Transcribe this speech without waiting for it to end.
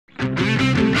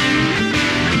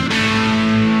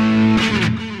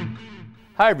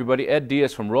Hi everybody, Ed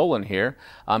Diaz from Roland here.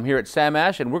 I'm here at Sam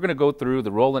Ash and we're going to go through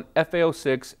the Roland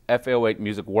FA-06, FA-08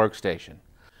 music workstation.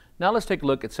 Now let's take a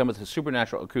look at some of the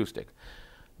supernatural acoustic.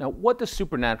 Now what does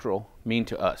supernatural mean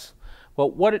to us? Well,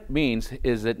 what it means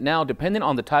is that now, depending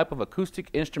on the type of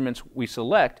acoustic instruments we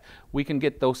select, we can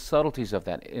get those subtleties of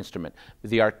that instrument,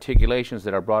 the articulations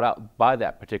that are brought out by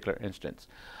that particular instruments.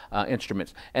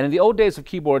 And in the old days of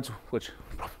keyboards, which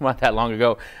not that long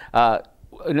ago,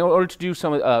 in order to do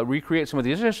recreate some of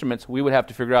these instruments, we would have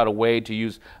to figure out a way to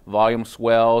use volume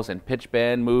swells and pitch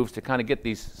bend moves to kind of get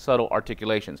these subtle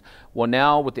articulations. Well,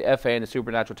 now with the FA and the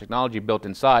supernatural technology built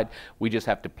inside, we just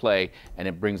have to play and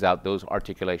it brings out those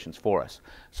articulations for us.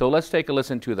 So let's take a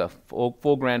listen to the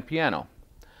full grand piano.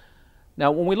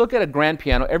 Now when we look at a grand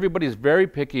piano, everybody's very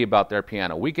picky about their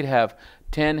piano. We could have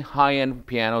 10 high-end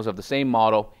pianos of the same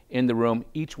model in the room.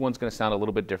 Each one's going to sound a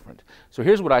little bit different. So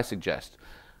here's what I suggest.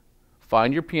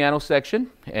 Find your piano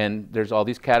section, and there's all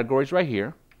these categories right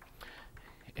here.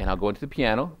 And I'll go into the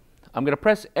piano. I'm going to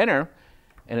press enter,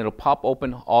 and it'll pop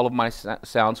open all of my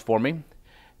sounds for me.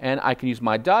 And I can use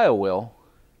my dial wheel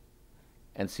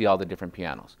and see all the different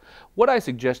pianos. What I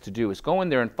suggest to do is go in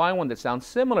there and find one that sounds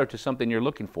similar to something you're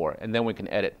looking for, and then we can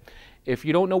edit. If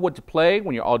you don't know what to play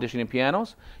when you're auditioning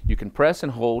pianos, you can press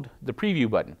and hold the preview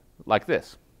button, like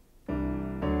this.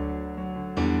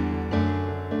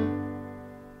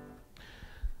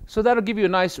 So that'll give you a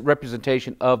nice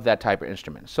representation of that type of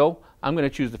instrument. So I'm going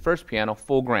to choose the first piano,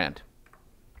 full grand.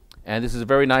 And this is a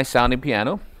very nice sounding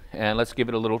piano, and let's give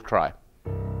it a little try.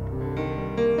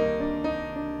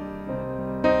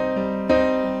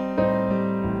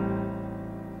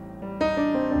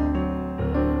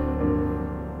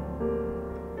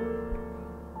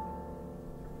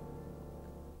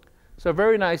 So a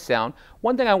very nice sound.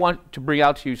 One thing I want to bring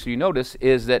out to you so you notice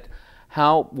is that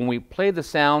how when we play the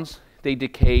sounds, they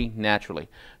decay naturally.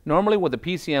 Normally with the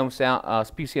PCM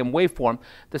waveform,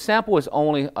 the sample is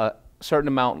only a certain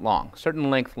amount long, certain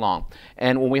length long.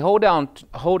 And when we hold out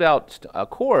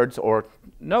chords or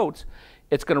notes,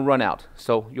 it's going to run out.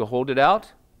 So you'll hold it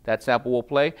out, that sample will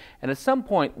play, and at some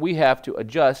point we have to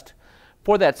adjust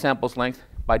for that sample's length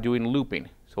by doing looping.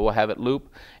 So we'll have it loop,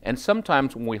 and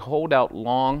sometimes when we hold out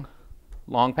long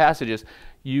passages,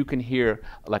 you can hear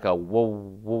like a whoa,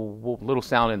 whoa, whoa little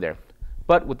sound in there.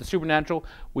 But with the supernatural,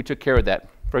 we took care of that.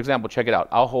 For example, check it out.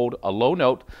 I'll hold a low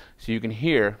note so you can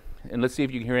hear, and let's see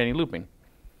if you can hear any looping.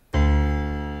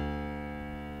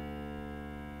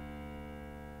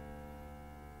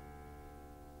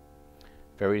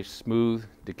 Very smooth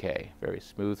decay, very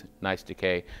smooth, nice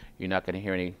decay. You're not going to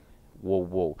hear any whoa,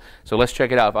 whoa. So let's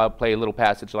check it out. If I'll play a little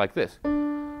passage like this.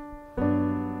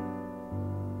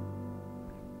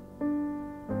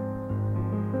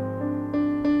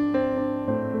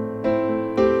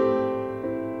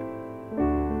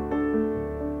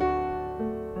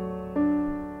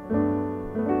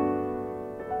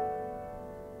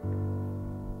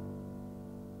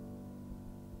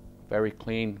 Very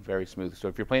clean, very smooth. So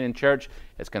if you're playing in church,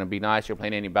 it's going to be nice. You're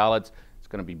playing any ballads, it's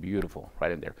going to be beautiful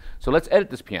right in there. So let's edit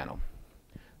this piano.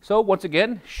 So once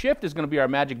again, shift is going to be our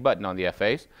magic button on the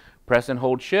FAs. Press and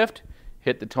hold shift,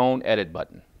 hit the tone edit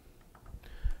button.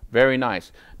 Very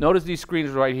nice. Notice these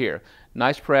screens right here.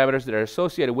 Nice parameters that are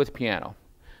associated with piano.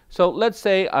 So let's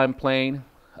say I'm playing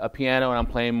a piano and I'm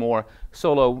playing more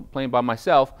solo, playing by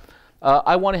myself.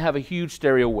 I want to have a huge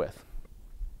stereo width.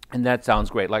 And that sounds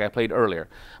great, like I played earlier.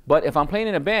 But if I'm playing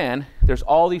in a band, there's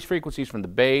all these frequencies from the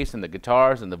bass and the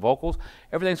guitars and the vocals.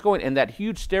 Everything's going, and that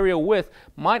huge stereo width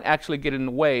might actually get in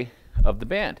the way of the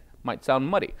band. Might sound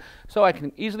muddy. So I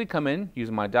can easily come in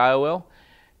using my dial wheel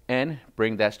and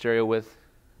bring that stereo width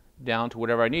down to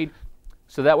whatever I need.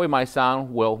 So that way my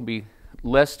sound will be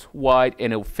less wide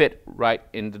and it'll fit right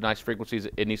in the nice frequencies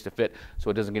it needs to fit, so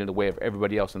it doesn't get in the way of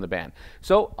everybody else in the band.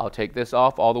 So I'll take this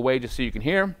off all the way just so you can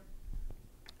hear.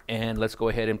 And let's go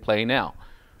ahead and play now.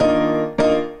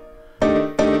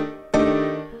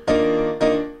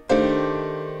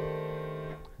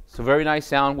 So very nice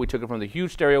sound. We took it from the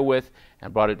huge stereo width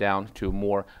and brought it down to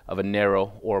more of a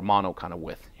narrow or mono kind of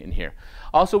width in here.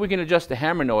 Also, we can adjust the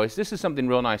hammer noise. This is something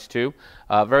real nice too.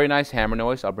 Very nice hammer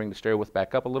noise. I'll bring the stereo width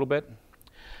back up a little bit.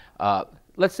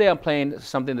 Let's say I'm playing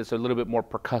something that's a little bit more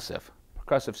percussive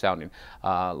sounding,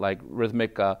 like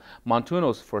rhythmic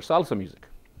montunos for salsa music.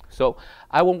 So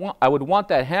I would want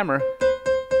that hammer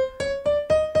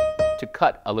to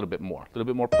cut a little bit more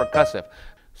percussive.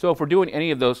 So if we're doing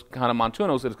any of those kind of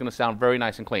montunos, it's going to sound very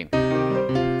nice and clean.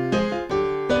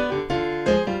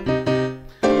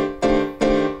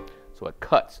 So it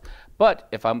cuts. But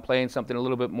if I'm playing something a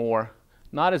little bit more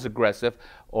not as aggressive,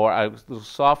 or a little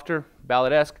softer,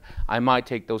 ballad-esque, I might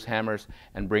take those hammers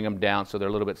and bring them down so they're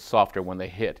a little bit softer when they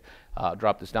hit.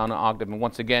 Drop this down an octave, and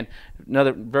once again,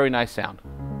 another very nice sound.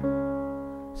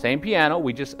 Same piano,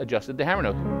 we just adjusted the hammer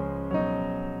note.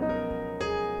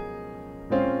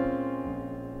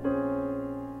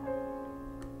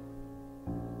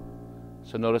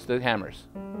 So notice the hammers.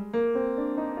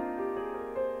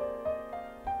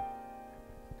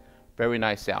 Very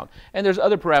nice sound. And there's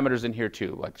other parameters in here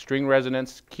too, like string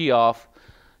resonance, key off,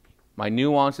 my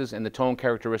nuances, and the tone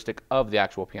characteristic of the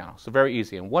actual piano. So very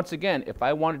easy. And once again, if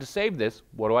I wanted to save this,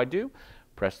 what do?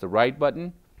 Press the right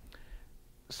button,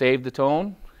 save the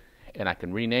tone, and I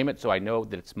can rename it so I know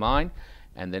that it's mine,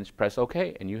 and then just press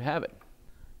OK, and you have it.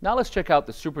 Now let's check out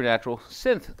the supernatural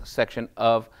synth section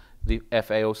of the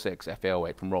FA-06,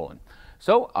 FA-08 from Roland.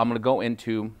 So I'm going to go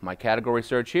into my category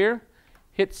search here,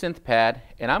 hit synth pad,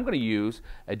 and I'm going to use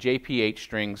a JPH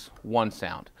strings 1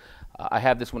 sound. I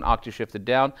have this one octave shifted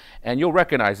down, and you'll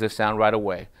recognize this sound right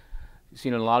away. You've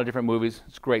seen it in a lot of different movies.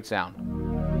 It's a great sound.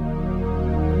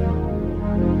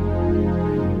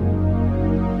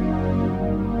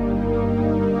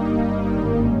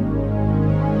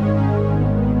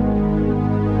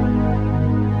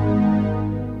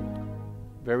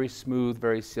 Very smooth,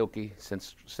 very silky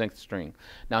synth string.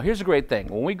 Now here's a great thing.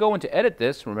 When we go in to edit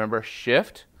this, remember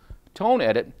Shift, Tone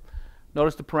Edit,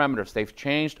 notice the parameters. They've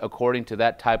changed according to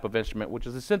that type of instrument, which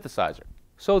is a synthesizer.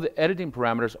 So the editing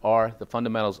parameters are the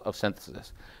fundamentals of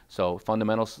synthesis. So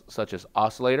fundamentals such as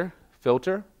oscillator,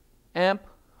 filter, amp,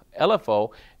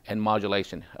 LFO, and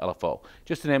modulation, LFO,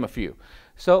 just to name a few.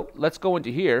 So let's go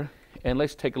into here and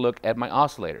let's take a look at my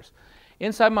oscillators.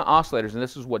 Inside my oscillators, and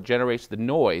this is what generates the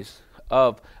noise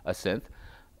of a synth,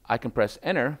 I can press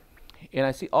enter and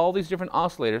I see all these different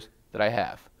oscillators that I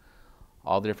have,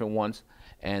 all the different ones,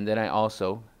 and then I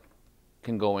also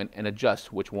can go in and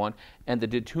adjust which one and the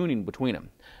detuning between them.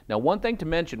 Now one thing to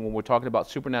mention when we're talking about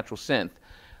supernatural synth,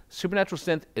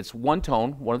 it's one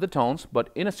tone, one of the tones,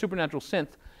 but in a supernatural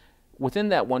synth, within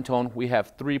that one tone we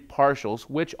have 3 partials,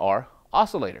 which are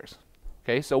oscillators.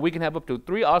 Okay, so we can have up to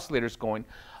 3 oscillators going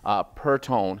per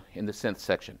tone in the synth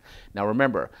section. Now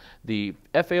remember, the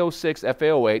FA-06,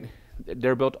 FA-08,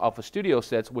 they're built off of studio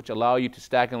sets which allow you to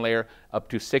stack and layer up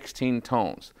to 16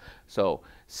 tones. So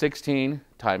 16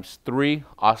 times 3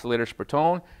 oscillators per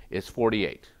tone is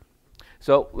 48.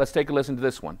 So let's take a listen to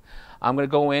this one. I'm going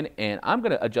to go in and I'm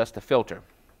going to adjust the filter.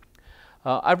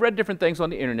 I've read different things on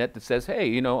the internet that says, hey,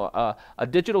 you know, a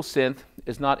digital synth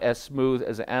is not as smooth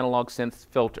as an analog synth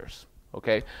filters.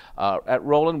 Okay, at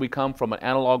Roland we come from an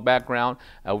analog background.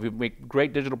 We make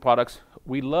great digital products.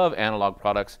 We love analog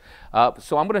products.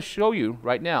 So I'm going to show you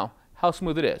right now how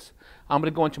smooth it is. I'm going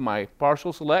to go into my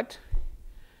partial select,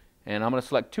 and I'm going to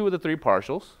select 2 of the 3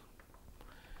 partials.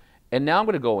 And now I'm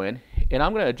going to go in and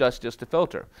I'm going to adjust just the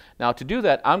filter. Now to do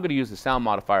that, I'm going to use the sound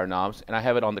modifier knobs, and I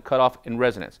have it on the cutoff and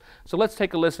resonance. So let's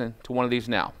take a listen to one of these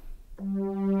now.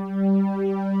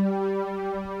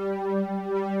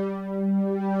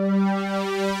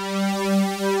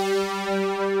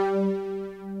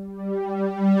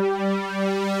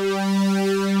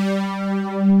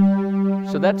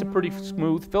 So that's a pretty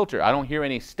smooth filter. I don't hear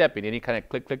any stepping, any kind of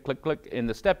click, click, click, click in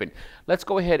the stepping. Let's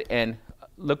go ahead and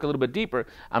look a little bit deeper.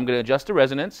 I'm going to adjust the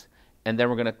resonance, and then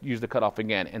we're going to use the cutoff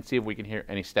again and see if we can hear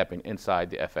any stepping inside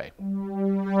the FA.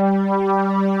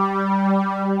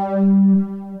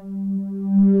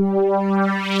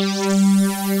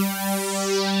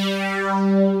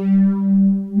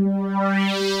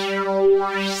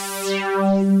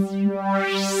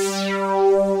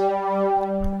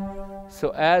 So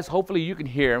as hopefully you can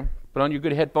hear, put on your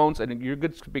good headphones and your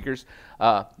good speakers,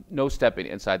 no stepping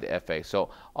inside the FA. So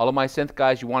all of my synth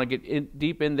guys, you want to get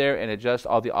deep in there and adjust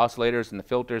all the oscillators and the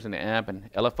filters and the amp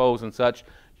and LFOs and such.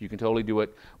 You can totally do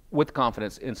it with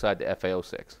confidence inside the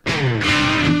FA-06.